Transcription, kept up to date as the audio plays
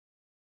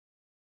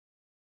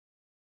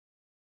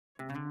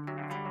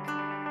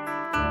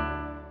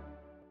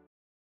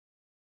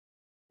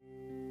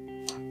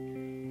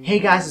Hey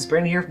guys, it's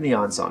Brandon here from the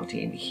OnSong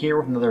team, here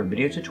with another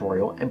video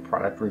tutorial and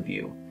product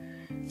review.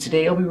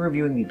 Today I'll be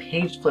reviewing the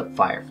PageFlip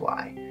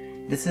Firefly.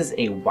 This is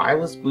a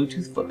wireless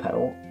Bluetooth foot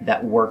pedal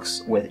that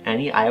works with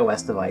any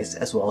iOS device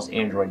as well as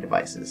Android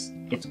devices.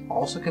 It's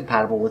also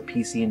compatible with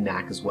PC and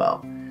Mac as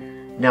well.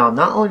 Now,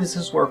 not only does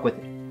this work with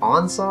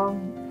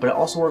OnSong, but it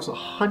also works with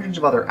hundreds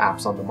of other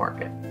apps on the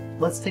market.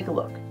 Let's take a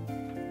look.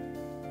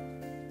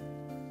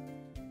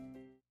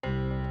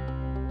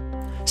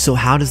 So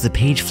how does the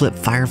PageFlip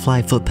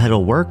Firefly foot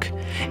pedal work?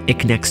 It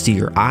connects to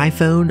your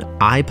iPhone,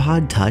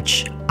 iPod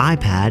Touch,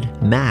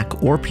 iPad,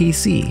 Mac, or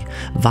PC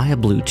via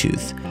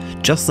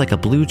Bluetooth, just like a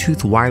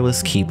Bluetooth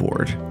wireless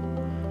keyboard.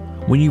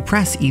 When you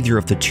press either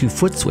of the two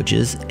foot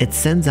switches, it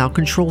sends out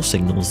control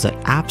signals that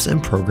apps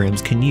and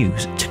programs can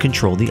use to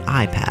control the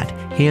iPad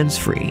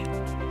hands-free.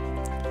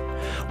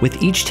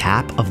 With each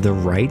tap of the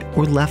right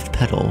or left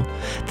pedal,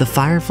 the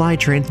Firefly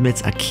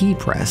transmits a key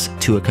press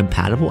to a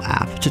compatible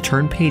app to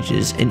turn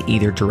pages in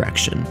either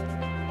direction.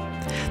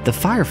 The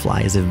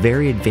Firefly is a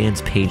very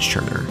advanced page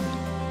turner.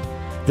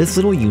 This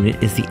little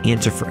unit is the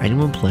answer for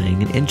anyone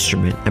playing an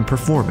instrument and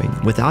performing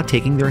without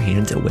taking their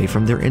hands away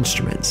from their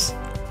instruments.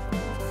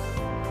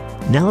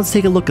 Now let's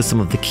take a look at some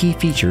of the key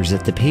features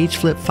that the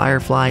PageFlip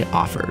Firefly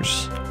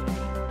offers.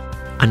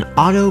 An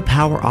auto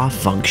power off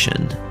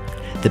function.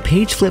 The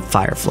PageFlip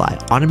Firefly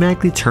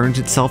automatically turns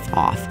itself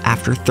off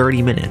after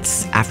 30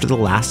 minutes after the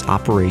last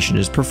operation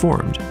is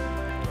performed.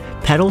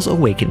 Pedals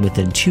awaken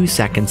within 2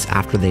 seconds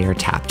after they are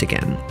tapped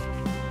again.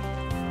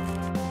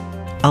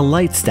 A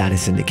light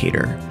status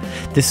indicator.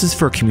 This is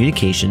for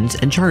communications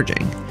and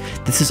charging.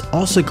 This is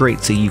also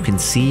great so you can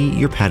see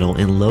your pedal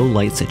in low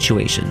light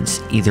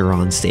situations, either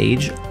on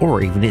stage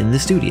or even in the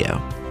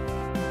studio.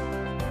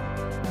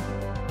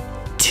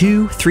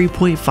 Two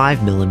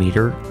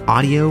 3.5mm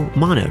audio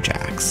mono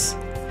jacks.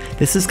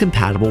 This is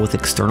compatible with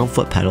external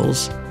foot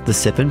pedals, the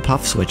sip and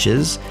puff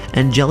switches,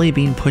 and jelly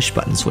bean push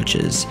button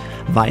switches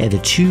via the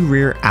two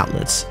rear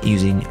outlets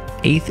using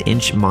 1/8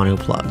 inch mono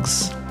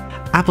plugs.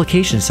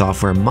 Application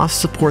software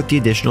must support the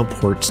additional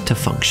ports to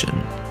function.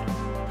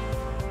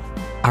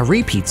 A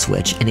repeat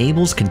switch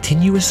enables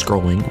continuous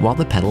scrolling while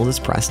the pedal is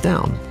pressed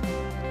down.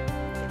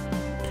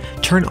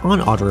 Turn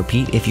on auto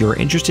repeat if you are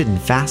interested in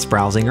fast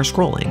browsing or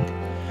scrolling.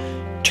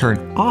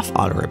 Turn off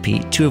auto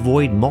repeat to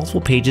avoid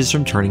multiple pages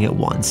from turning at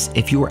once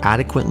if you are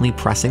adequately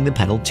pressing the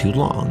pedal too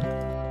long.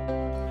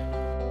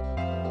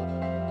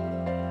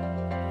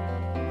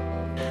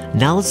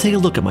 Now let's take a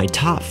look at my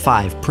top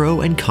 5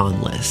 pro and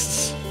con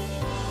lists.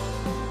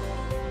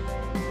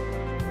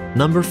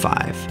 Number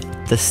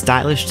 5. The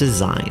stylish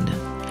design.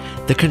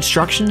 The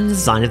construction and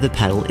design of the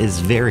pedal is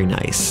very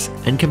nice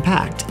and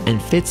compact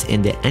and fits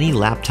into any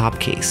laptop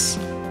case.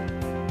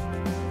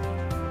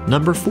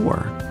 Number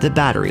 4. The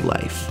battery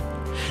life.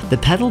 The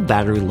pedal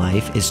battery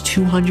life is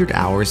 200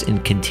 hours in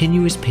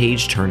continuous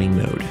page turning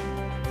mode.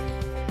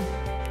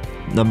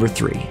 Number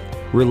 3.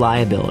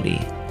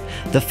 Reliability.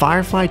 The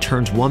Firefly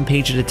turns one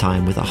page at a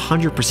time with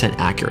 100%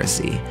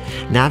 accuracy.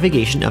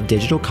 Navigation of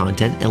digital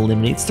content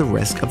eliminates the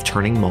risk of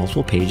turning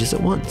multiple pages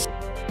at once.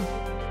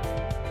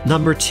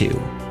 Number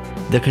 2.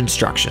 The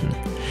construction.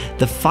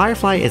 The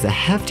Firefly is a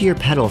heftier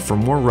pedal for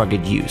more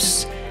rugged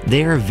use.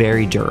 They are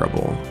very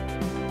durable.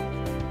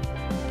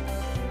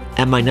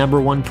 And my number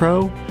 1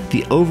 pro?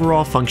 The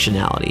overall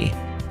functionality.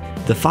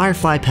 The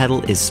Firefly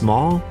pedal is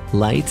small,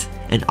 light,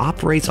 and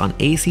operates on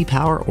AC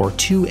power or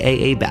 2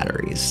 AA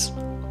batteries.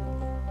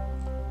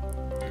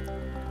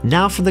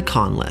 Now for the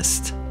con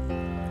list.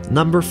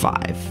 Number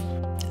 5.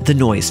 The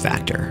noise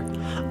factor.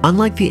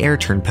 Unlike the air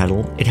turn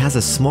pedal, it has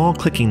a small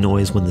clicking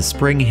noise when the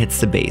spring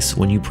hits the bass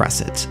when you press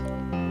it.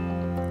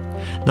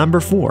 Number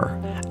 4.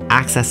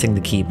 Accessing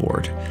the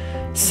keyboard.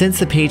 Since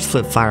the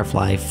PageFlip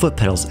Firefly foot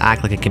pedals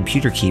act like a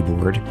computer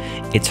keyboard,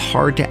 it's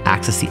hard to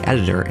access the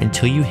editor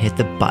until you hit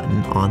the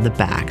button on the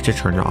back to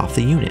turn off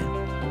the unit.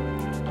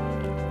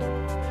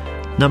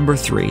 Number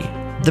 3.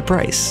 The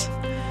price.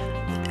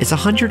 It's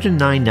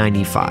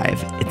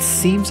 $109.95. It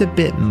seems a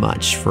bit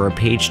much for a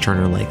page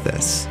turner like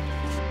this.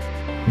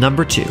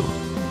 Number 2.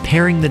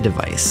 Pairing the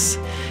device.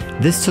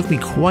 This took me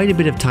quite a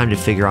bit of time to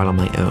figure out on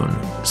my own,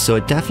 so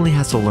it definitely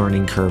has a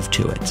learning curve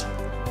to it.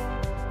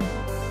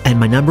 And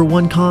my number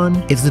 1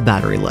 con is the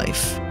battery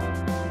life.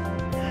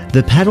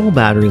 The pedal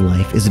battery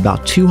life is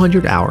about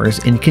 200 hours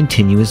in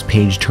continuous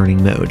page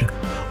turning mode,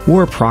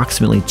 or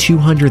approximately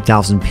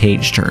 200,000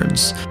 page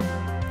turns.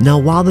 Now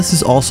while this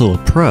is also a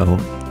pro,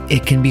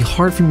 it can be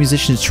hard for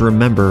musicians to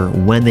remember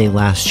when they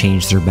last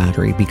changed their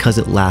battery because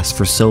it lasts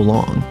for so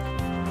long.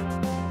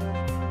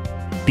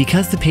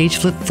 Because the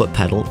PageFlip foot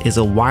pedal is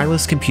a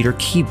wireless computer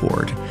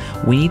keyboard,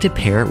 we need to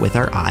pair it with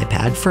our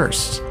iPad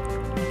first.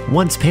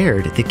 Once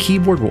paired, the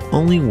keyboard will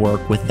only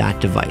work with that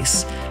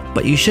device,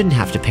 but you shouldn't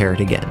have to pair it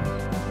again.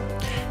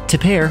 To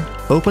pair,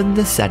 open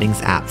the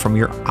Settings app from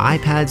your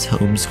iPad's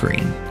home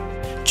screen.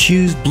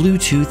 Choose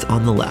Bluetooth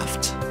on the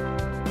left.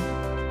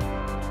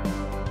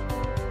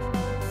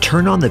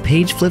 Turn on the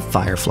PageFlip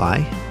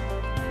Firefly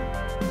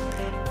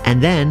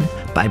and then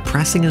by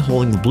pressing and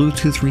holding the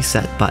Bluetooth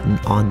reset button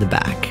on the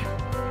back.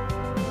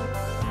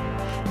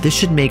 This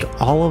should make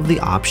all of the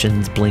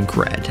options blink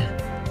red.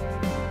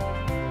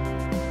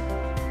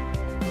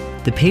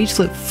 The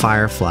PageFlip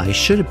Firefly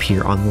should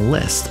appear on the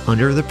list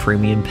under the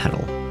Premium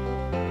pedal.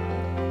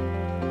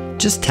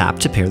 Just tap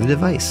to pair the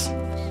device.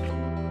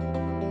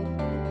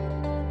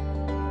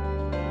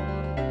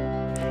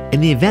 In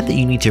the event that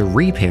you need to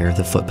repair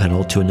the foot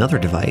pedal to another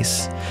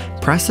device,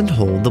 press and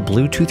hold the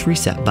Bluetooth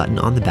reset button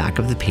on the back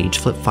of the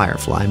PageFlip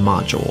Firefly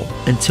module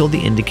until the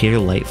indicator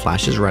light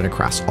flashes red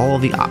across all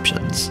of the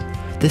options.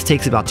 This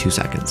takes about 2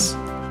 seconds.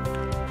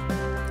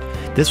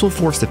 This will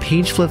force the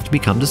PageFlip to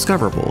become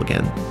discoverable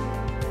again.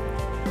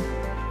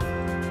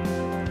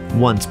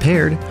 Once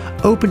paired,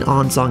 open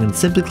OnSong and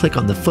simply click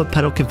on the foot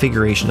pedal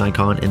configuration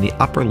icon in the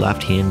upper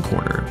left-hand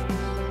corner.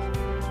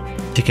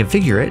 To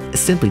configure it,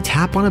 simply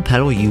tap on a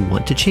pedal you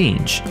want to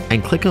change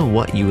and click on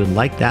what you would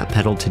like that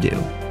pedal to do.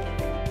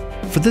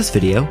 For this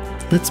video,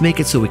 let's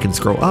make it so we can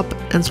scroll up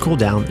and scroll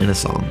down in a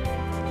song.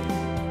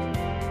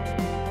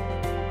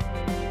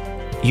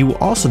 You will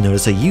also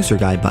notice a user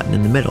guide button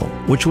in the middle,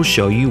 which will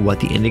show you what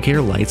the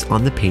indicator lights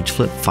on the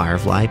PageFlip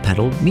Firefly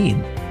pedal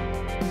mean.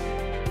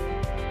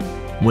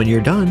 When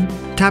you're done,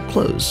 tap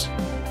close.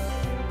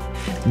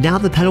 Now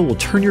the pedal will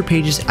turn your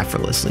pages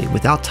effortlessly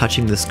without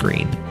touching the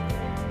screen.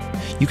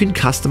 You can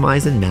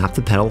customize and map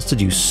the pedals to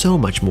do so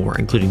much more,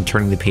 including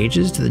turning the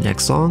pages to the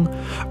next song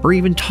or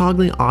even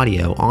toggling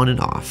audio on and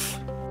off.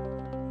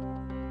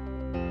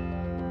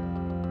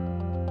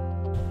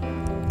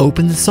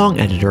 Open the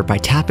song editor by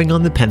tapping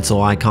on the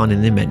pencil icon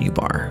in the menu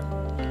bar.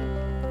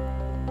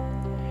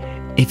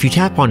 If you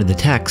tap onto the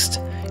text,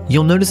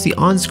 you'll notice the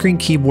on-screen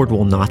keyboard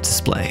will not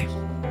display.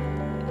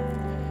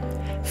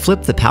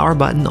 Flip the power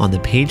button on the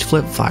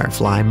PageFlip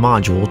Firefly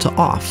module to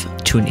off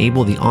to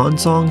enable the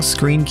OnSong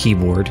screen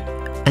keyboard,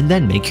 and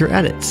then make your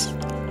edits.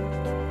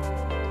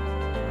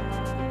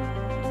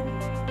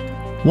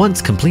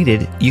 Once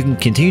completed, you can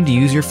continue to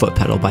use your foot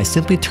pedal by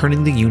simply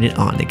turning the unit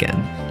on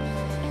again.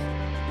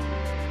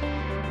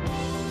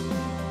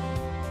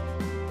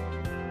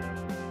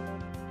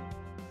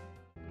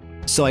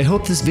 So I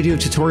hope this video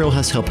tutorial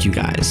has helped you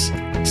guys.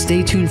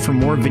 Stay tuned for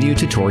more video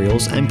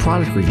tutorials and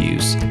product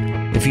reviews.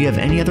 If you have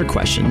any other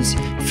questions,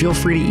 feel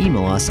free to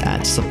email us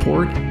at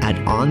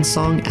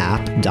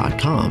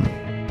support@onsongapp.com.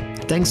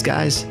 Thanks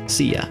guys,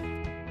 see ya.